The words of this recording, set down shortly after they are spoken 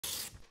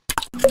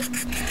I'm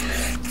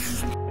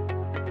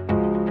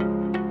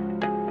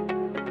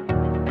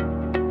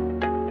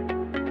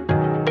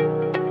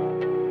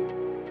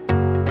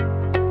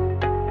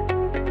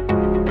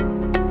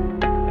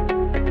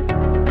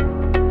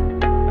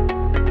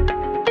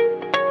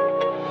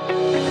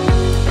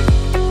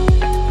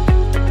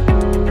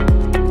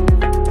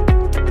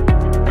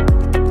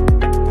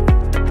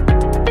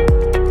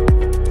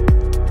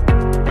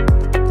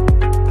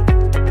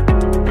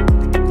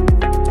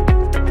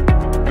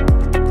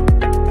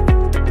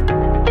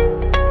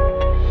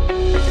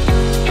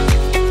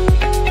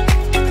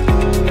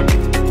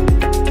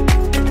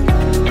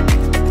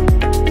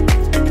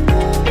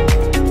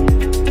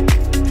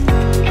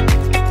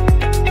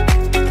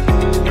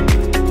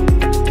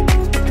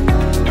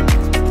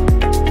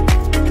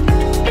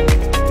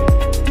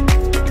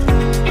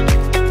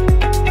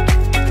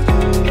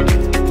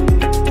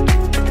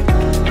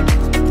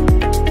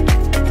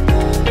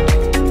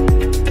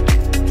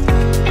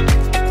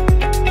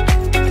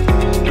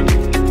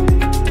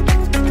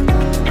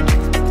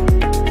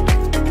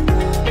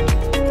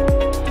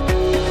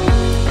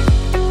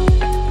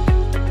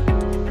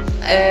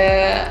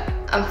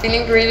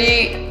feeling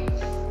really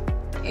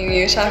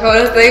يعني مش عارفة اقول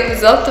ازاي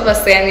بالظبط،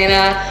 بس يعني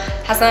انا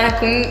حاسة ان انا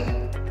هكون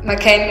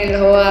مكان اللي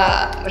هو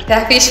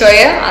مرتاح فيه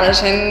شوية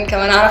علشان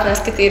كمان اعرف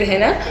ناس كتير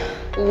هنا،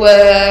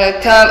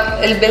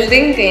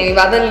 وكالبيلدينج يعني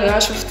بعد اللي انا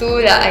شفته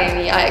لا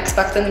يعني I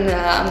expect ان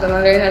I'm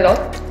gonna learn a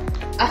lot.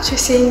 After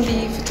seeing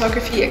the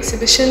photography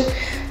exhibition,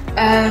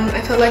 I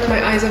felt like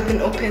my eyes have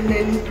been opened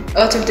in a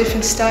lot of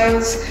different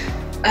styles,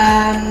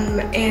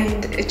 and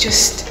it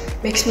just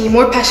makes me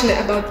more passionate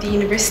about the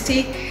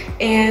university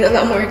and a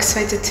lot more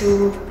excited to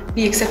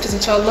be accepted,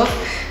 inshallah.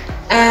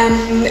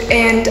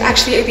 And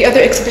actually the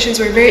other exhibitions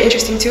were very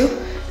interesting too.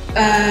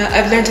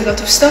 I've learned a lot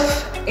of stuff,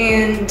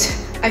 and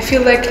I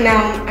feel like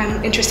now I'm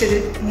interested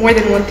in more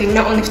than one thing,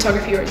 not only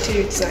photography or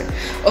interior design.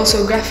 Also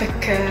graphic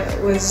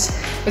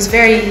was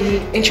very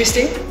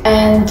interesting.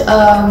 And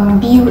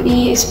BUE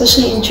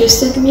especially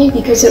interested me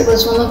because it was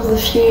one of the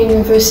few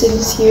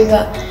universities here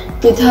that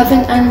did have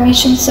an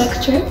animation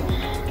sector,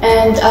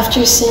 and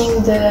after seeing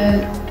the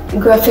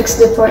graphics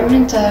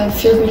department I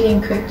feel really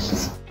encouraged.